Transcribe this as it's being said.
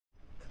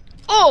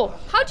Oh!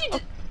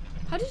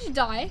 How did you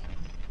die?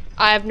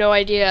 I have no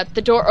idea.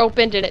 The door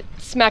opened and it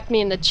smacked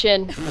me in the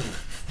chin.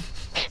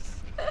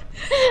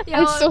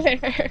 Yeah, I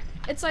swear.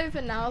 It's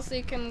open now, so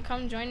you can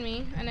come join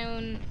me. And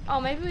then, oh,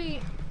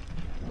 maybe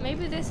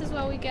this is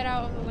where we get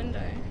out of the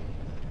window.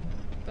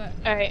 But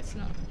no, Alright. it's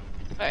not.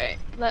 Alright,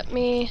 let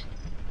me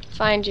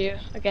find you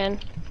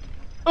again.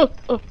 Oh,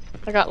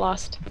 I got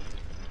lost.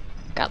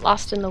 Got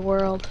lost in the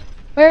world.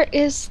 Where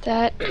is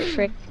that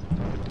frick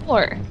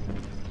door?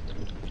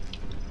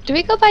 Do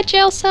we go by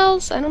jail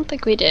cells? I don't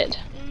think we did.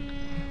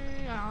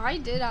 I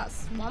did at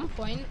one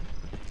point.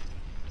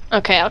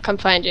 Okay, I'll come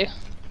find you.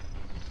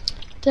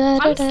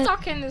 I'm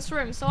stuck in this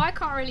room, so I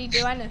can't really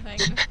do anything.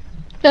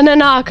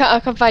 No,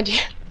 I'll come find you.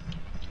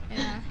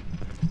 Yeah.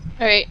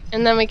 Alright,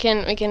 and then we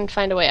can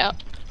find a way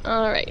out.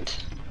 Alright.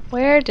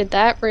 Where did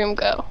that room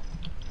go?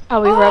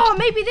 Oh, we were up. Oh,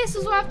 maybe this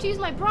is where I have to use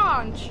my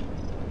branch.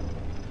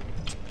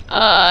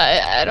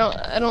 I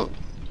don't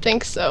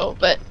think so,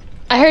 but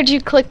I heard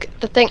you click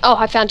the thing. Oh,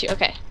 I found you.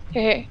 Okay.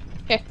 Here.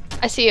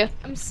 I see you.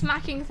 I'm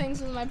smacking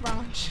things with my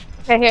branch.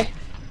 Here.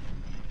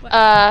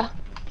 What?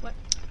 What?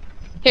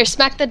 Here,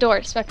 smack the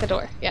door.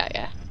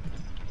 Yeah.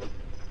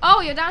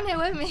 Oh, you're down here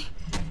with me.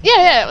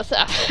 Yeah, what's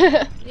up?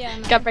 Yeah,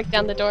 no. Gotta break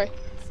down the door.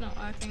 It's not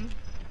working.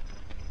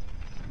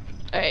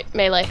 Alright,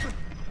 melee.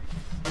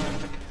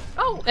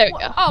 Oh, there we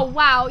go. Oh,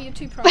 wow, you're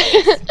too pro.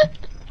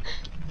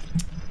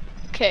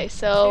 Okay,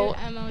 so...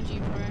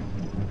 MLG pro.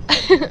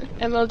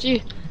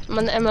 MLG. I'm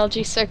on the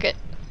MLG circuit.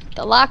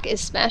 The lock is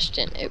smashed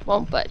in. It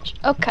won't budge.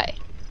 Okay.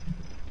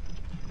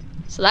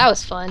 So that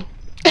was fun.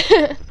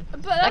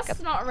 But that's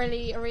not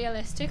really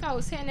realistic. I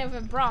was hitting it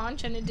with a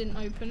branch and it didn't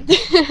open.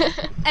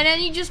 And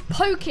then you just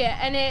poke it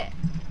and it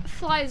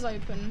flies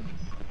open.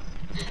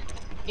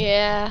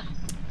 Yeah.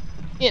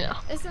 You know.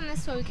 Isn't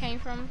this where we came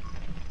from?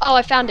 Oh,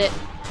 I found it.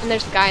 And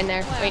there's a guy in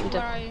there waiting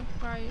Where to...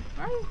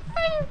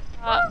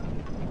 are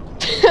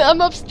you?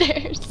 I'm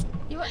upstairs.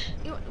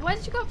 Why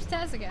did you go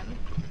upstairs again?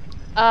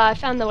 I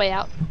found the way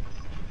out.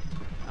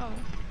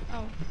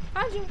 Oh.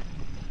 How'd you?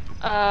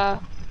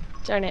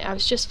 Darn it. I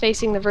was just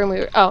facing the room we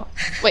were... Oh,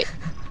 wait.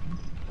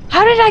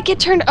 How did I get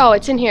turned... Oh,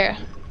 it's in here.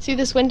 See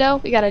this window?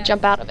 We gotta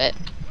jump out of it.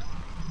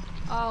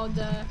 Oh,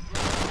 the...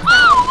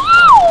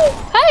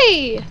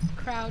 Hey!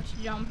 Crouch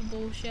jump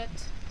bullshit.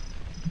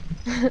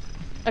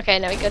 Okay,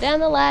 now we go down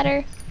the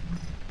ladder.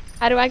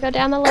 How do I go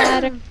down the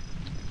ladder?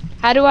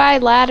 How do I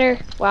ladder?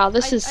 Wow,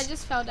 this is... I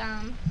just fell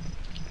down.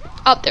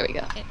 Oh, there we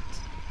go. It.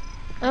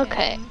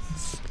 Okay.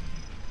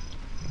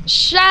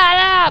 Shut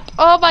up!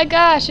 Oh my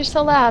gosh, you're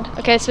so loud.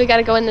 Okay, so we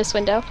gotta go in this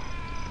window.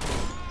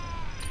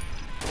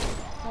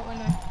 What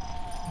window?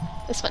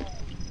 This one.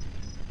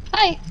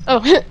 Hi!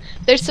 Oh,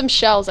 there's some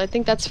shells. I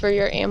think that's for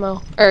your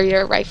ammo. Or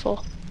your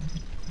rifle.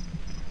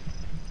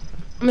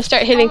 I'm gonna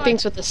start hitting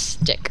things with a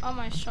stick. Oh,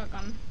 my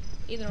shotgun.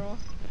 Either or.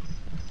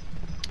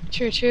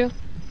 True.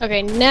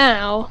 Okay,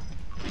 now...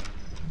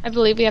 I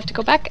believe we have to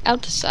go back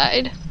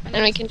outside.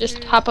 And we can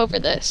just hop over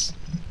this.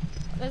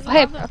 There's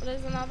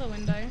another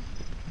window.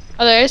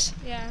 Oh, there is?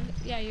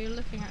 Yeah, you're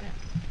looking at it.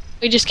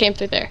 We just came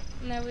through there.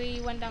 No,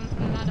 we went down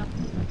from the ladder.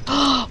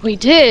 Oh, we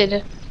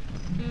did!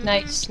 Mm-hmm.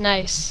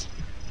 Nice.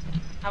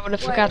 I would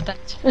have forgot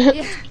that.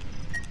 Yeah.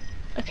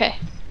 Okay.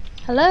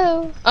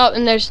 Hello? Oh,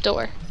 and there's a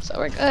door. So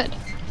we're good.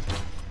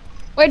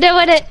 We're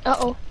doing it!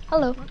 Uh-oh.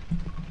 Hello.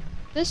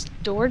 This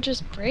door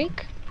just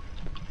break?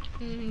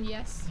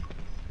 Yes.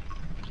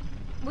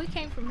 We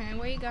came from here.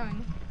 Where are you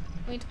going?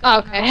 We need to go Oh,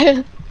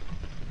 okay.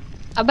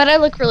 I bet I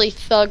look really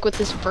thug with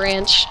this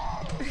branch.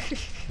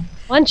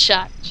 One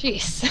shot.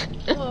 Jeez.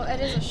 Well,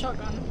 it is a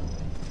shotgun.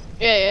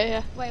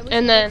 Yeah. Wait, we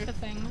And should then... look for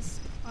things.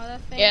 Are there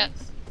things? Yeah.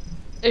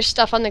 There's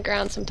stuff on the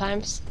ground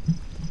sometimes.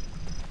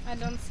 I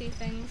don't see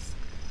things.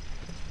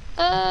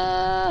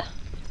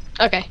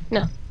 Okay,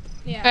 no.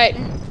 Yeah. Alright.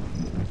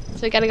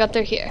 So we gotta go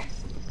through here.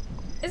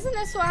 Isn't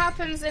this what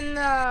happens in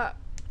the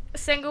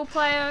single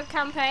player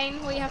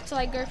campaign where you have to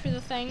like go through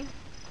the thing?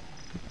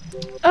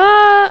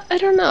 I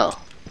don't know.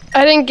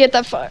 I didn't get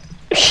that far.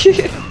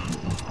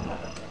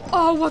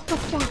 Oh, what the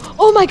fuck?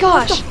 Oh my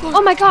gosh!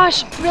 Oh my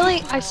gosh!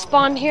 Really? I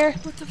spawned here?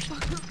 What the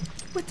fuck?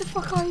 What the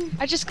fuck are you?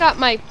 I just got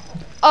my...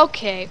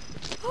 Okay.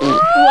 Well,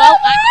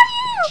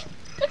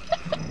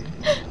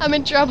 I'm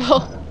in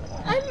trouble.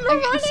 I'm I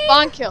running. got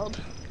spawn killed.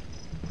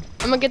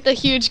 I'm gonna get the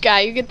huge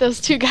guy. You get those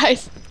two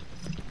guys.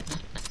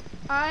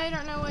 I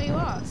don't know where you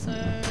are, so...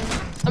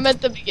 I'm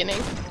at the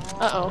beginning.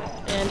 Uh-oh.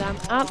 And I'm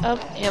out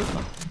of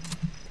ammo.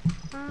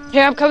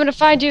 Here, I'm coming to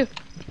find you.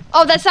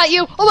 Oh, that's not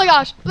you. Oh my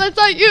gosh. That's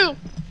not you.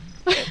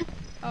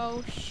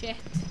 Oh, shit.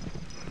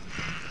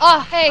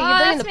 Oh, hey. Oh, You're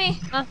bringing that's the...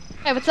 me.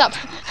 Hey, what's up?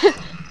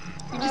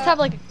 You just have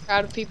like a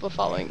crowd of people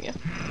following you.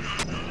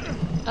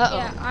 Uh-oh.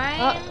 Yeah,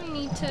 I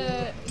need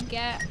to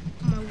get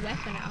my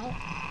weapon out.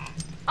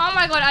 Oh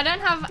my god, I don't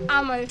have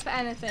ammo for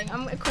anything.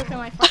 I'm equipping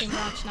my fucking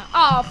branch now.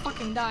 Oh, I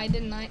fucking died,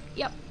 didn't I?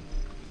 Yep.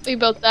 We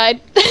both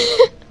died.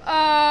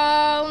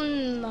 Oh,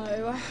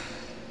 no.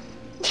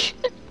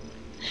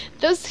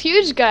 Those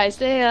huge guys,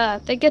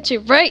 they get you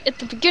right at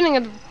the beginning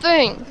of the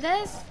thing.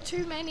 There's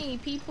too many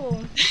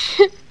people.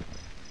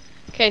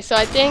 Okay, Okay, so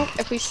I think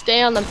if we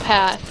stay on the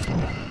path,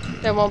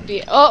 there won't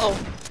be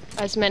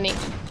as many.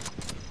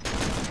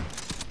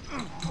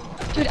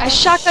 Dude, I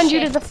shotgunned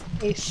you to the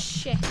face.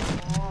 Shit.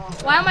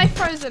 Why am I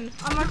frozen?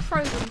 I'm like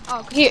frozen.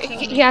 Oh,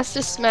 He has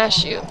to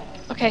smash you.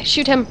 Okay,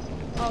 shoot him.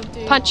 Oh,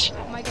 dude. Punch.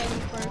 My game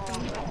is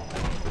broken.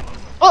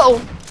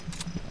 Oh.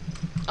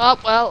 Oh,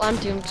 well, I'm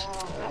doomed.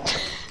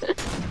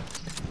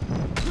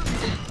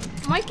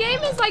 My game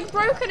is like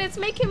broken. It's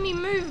making me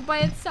move by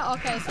itself.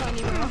 Okay, it's not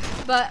anymore.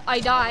 But I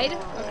died.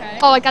 Okay.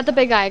 Oh, I got the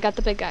big guy. I got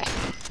the big guy.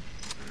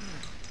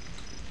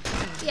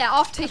 Yeah,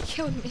 after he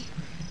killed me.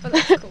 But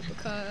that's cool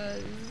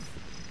because...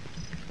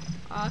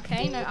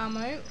 Okay, no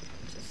ammo.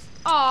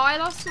 Oh, I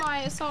lost my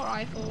assault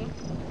rifle.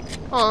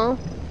 Aw.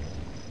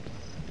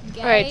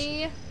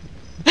 Gay.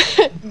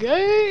 Right.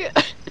 Gay.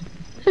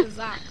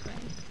 Exactly.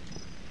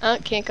 Oh,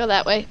 can't go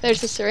that way.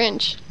 There's a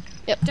syringe.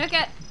 Yep. Took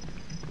it.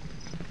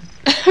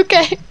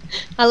 Okay.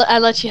 I'll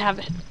let you have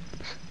it.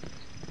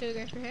 Do we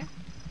go through here?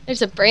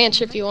 There's a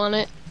branch if you want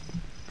it.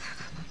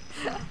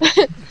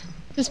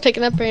 Just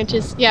picking up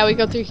branches. Yeah, we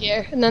go through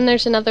here. And then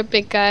there's another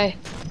big guy.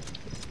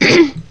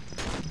 Oh,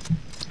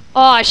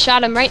 I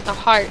shot him right in the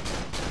heart.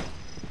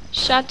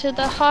 Shot to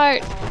the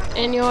heart.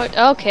 In your...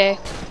 Okay.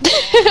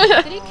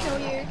 Did he kill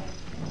you?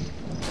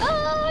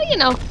 You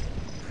know.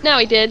 Now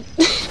he did.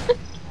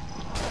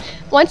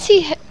 Once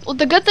he... Well,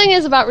 the good thing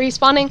is about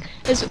respawning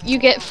is you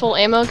get full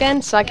ammo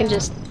again, so I can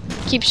just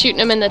keep shooting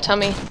him in the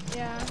tummy.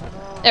 Yeah.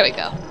 There we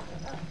go.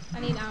 I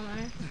need ammo.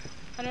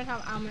 I don't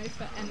have ammo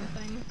for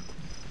anything.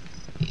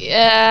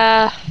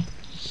 Yeah.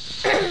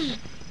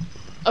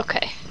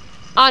 Okay.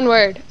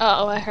 Onward.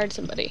 Uh-oh, I heard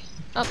somebody.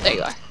 Oh, there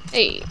you are.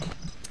 Hey.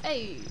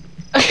 Hey.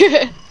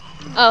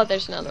 Oh,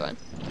 there's another one.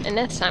 And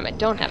this time I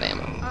don't have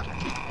ammo.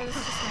 This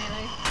is just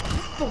melee.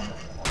 Boom.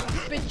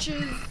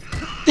 Bitches.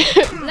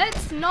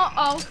 Let's not.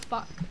 Oh,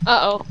 fuck.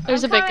 Uh-oh,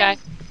 there's I'm a big guy. coming.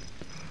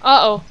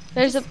 Uh-oh,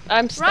 there's a...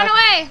 I'm stuck. Run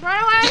away!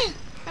 Run away!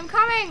 I'm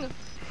coming!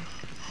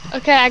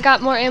 Okay, I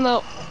got more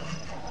ammo.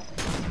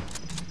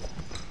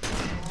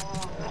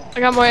 I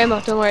got more ammo,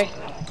 don't worry.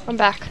 I'm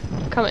back.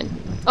 I'm coming.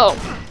 Oh.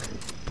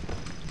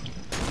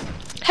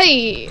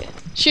 Hey!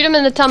 Shoot him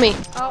in the tummy.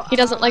 Oh, He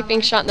doesn't like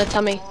being shot in the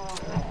tummy.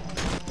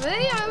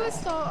 Really? I always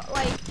thought,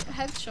 like,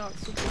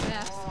 headshots would be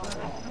best. But,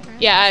 okay.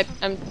 Yeah,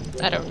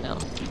 I don't know.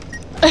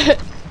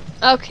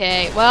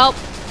 Okay, well...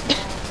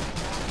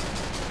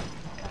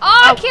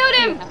 Oh, I killed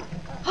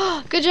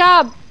him! Good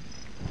job!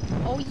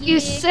 Oh, yeah. You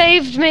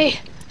saved me!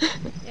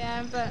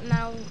 Yeah, but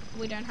now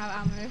we don't have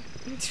ammo.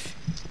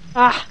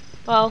 Ah,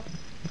 well,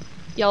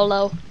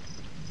 YOLO.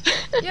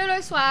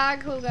 YOLO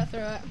swag, we'll get through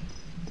it.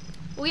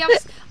 We have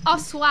our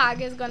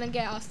swag is gonna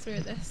get us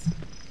through this.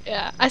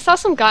 Yeah, I saw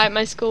some guy at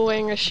my school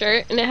wearing a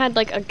shirt, and it had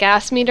like a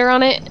gas meter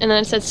on it, and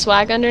then it said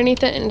swag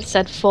underneath it, and it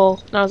said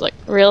full. And I was like,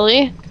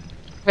 really?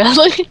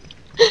 Really?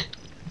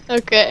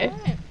 Okay.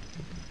 Alright.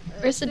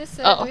 Where's the... This,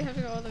 do Oh. we have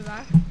to go all the way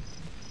back?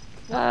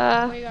 Where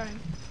are you going?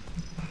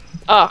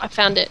 Oh, I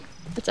found it.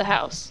 It's a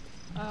house.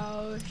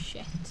 Oh,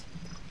 shit.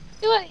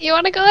 You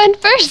want to go in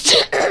first?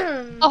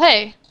 Oh,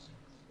 hey.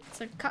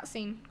 It's a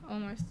cutscene,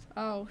 almost.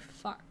 Oh,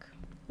 fuck.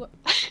 What?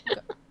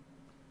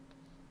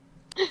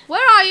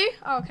 Where are you?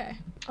 Oh, okay.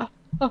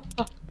 Oh.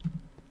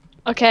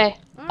 Okay.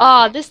 All Oh,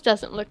 right. this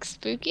doesn't look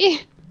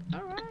spooky.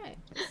 Alright.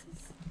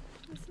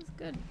 This is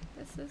good.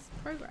 This is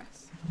progress.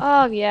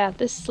 Oh, yeah,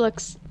 this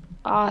looks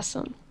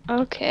awesome.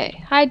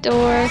 Okay. Hi,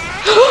 door.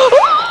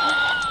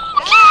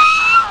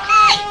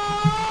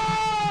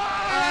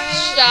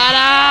 Shut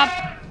up!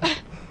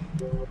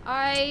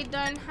 I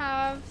don't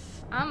have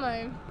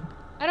ammo.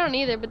 I don't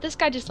either, but this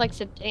guy just likes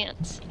to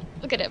dance.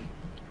 Look at him.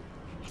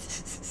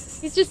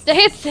 He's just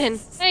dancing.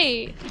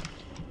 Hey. You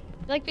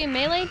like being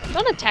melee?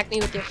 Don't attack me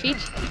with your feet.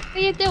 What are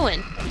you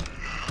doing?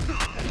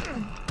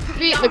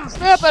 Beat the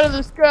crap out of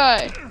this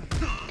guy.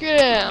 Get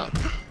down.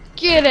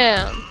 Get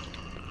down.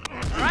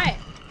 Alright.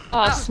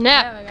 Oh, there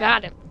snap. we go.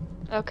 Got him.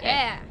 Okay.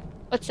 Yeah.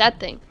 What's that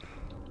thing?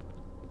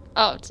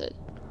 Oh, it's a...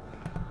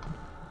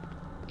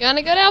 You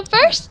wanna go down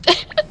first?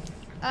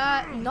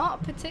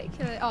 Not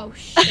particularly. Oh,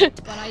 shit.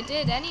 But I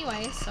did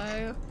anyway,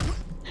 so...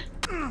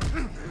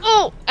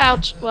 Oh,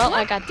 ouch. Well, What?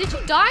 I got... Did you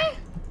die?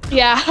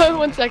 Yeah,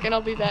 1 second,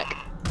 I'll be back.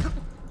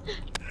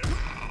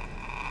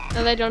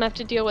 Now they don't have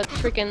to deal with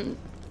freaking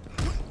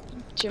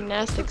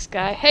gymnastics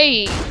guy.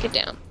 Hey, get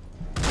down.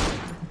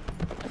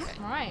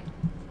 Okay. Alright.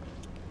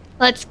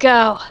 Let's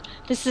go.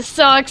 This is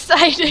so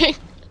exciting.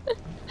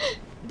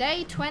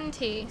 Day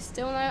 20.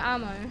 Still no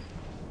ammo.